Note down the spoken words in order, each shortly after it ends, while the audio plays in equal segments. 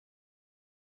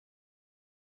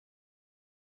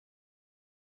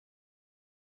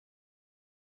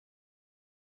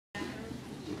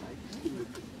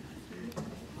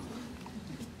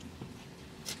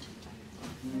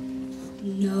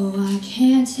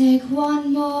take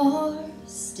one more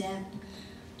step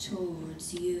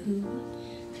towards you,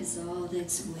 'cause all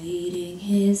that's waiting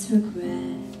is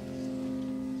regret.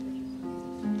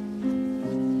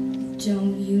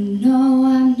 Don't you know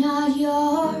I'm not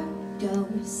your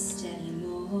ghost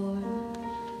anymore?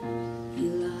 You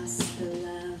lost the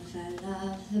love I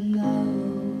love the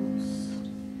most.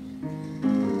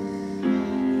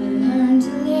 I learned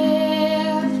to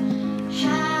live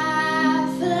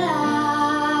half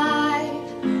alive,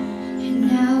 and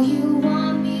now you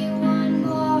want me one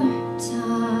more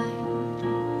time.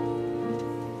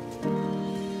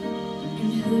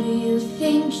 And who do you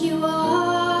think you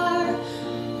are?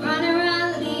 Running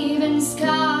around leaving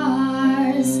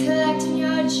scars, collecting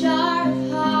your jar of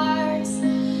hearts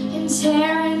and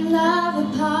tearing love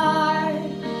apart.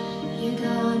 You're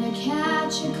gonna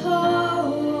catch a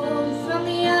cold from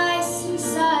the ice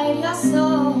inside your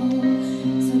soul,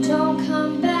 so don't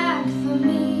come back for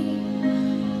me.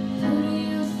 Who do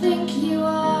you think you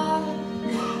are?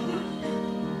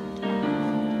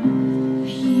 I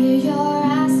hear you're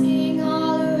asking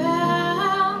all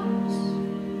around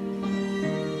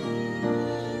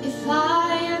if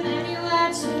I am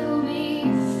anywhere to be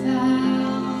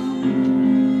found.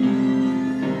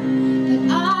 But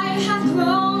I have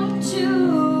grown too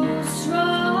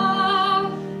strong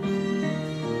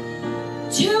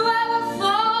to ever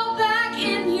fall back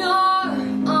in your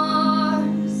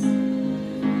arms.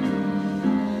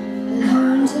 I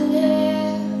learned to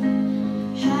live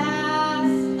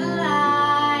half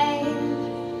alive,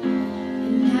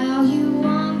 and now you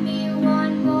want me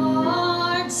one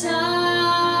more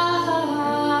time.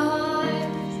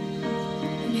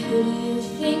 And who do you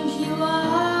think you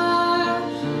are?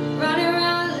 Running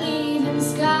around leaving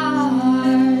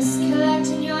scars,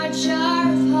 collecting your jar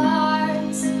of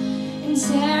hearts and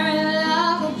tearing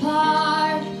love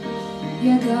apart.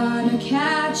 You're gonna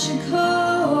catch a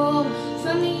cold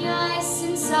from the ice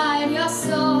inside your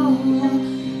soul,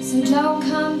 so don't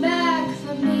come back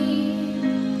for me.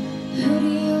 Who do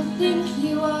you think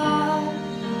you are?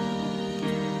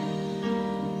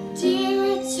 Dear,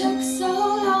 it took so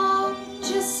long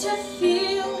just to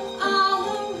feel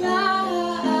alright.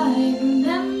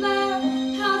 Remember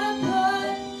how to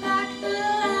put back the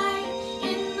light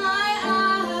in my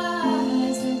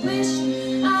eyes. I wish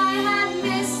I had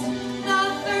missed the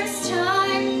first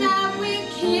time that we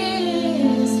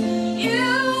kissed. You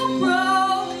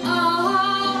broke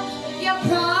all your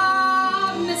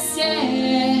promises,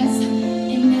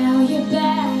 and now you're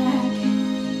back.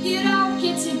 You don't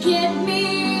get to get me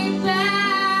back.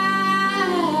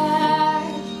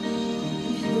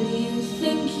 And who do you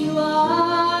think you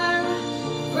are?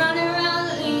 Running around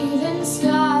leaving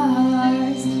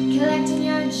scars, collecting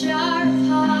your jar of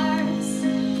hearts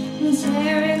and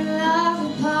tearing love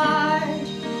apart.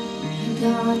 You're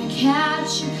gonna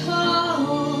catch a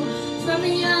cold from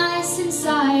the ice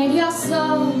inside your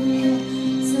soul,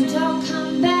 so don't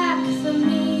come back for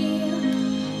me.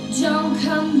 Don't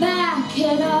come back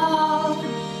at all.